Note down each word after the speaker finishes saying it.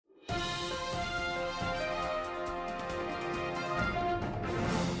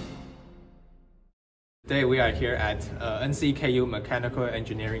Today we are here at NCKU Mechanical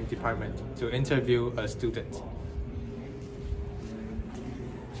Engineering Department to interview a student.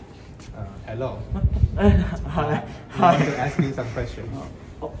 Hello. Hi. I want to ask you some questions.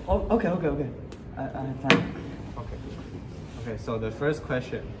 Okay. I have time. Okay, so the first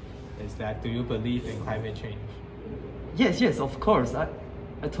question is that do you believe in climate change? Yes, of course. I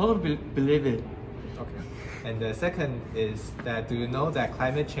totally believe it. Okay. And the second is that do you know that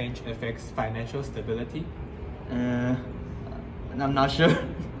climate change affects financial stability? I'm not sure.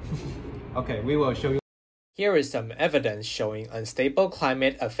 Okay, we will show you. Here is some evidence showing unstable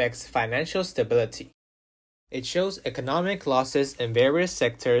climate affects financial stability. It shows economic losses in various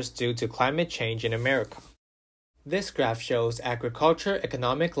sectors due to climate change in America. This graph shows agriculture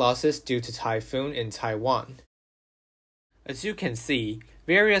economic losses due to typhoon in Taiwan. As you can see,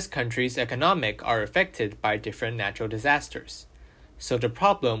 various countries' economic are affected by different natural disasters. So the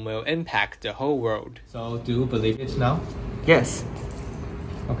problem will impact the whole world. So do you believe it now? Yes.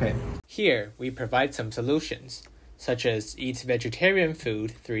 Okay. Here, we provide some solutions, such as eat vegetarian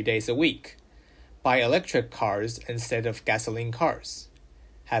food 3 days a week, buy electric cars instead of gasoline cars,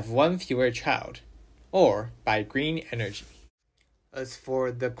 have one fewer child, or buy green energy. As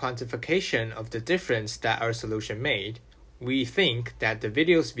for the quantification of the difference that our solution made, we think that the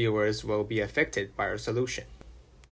video's viewers will be affected by our solution.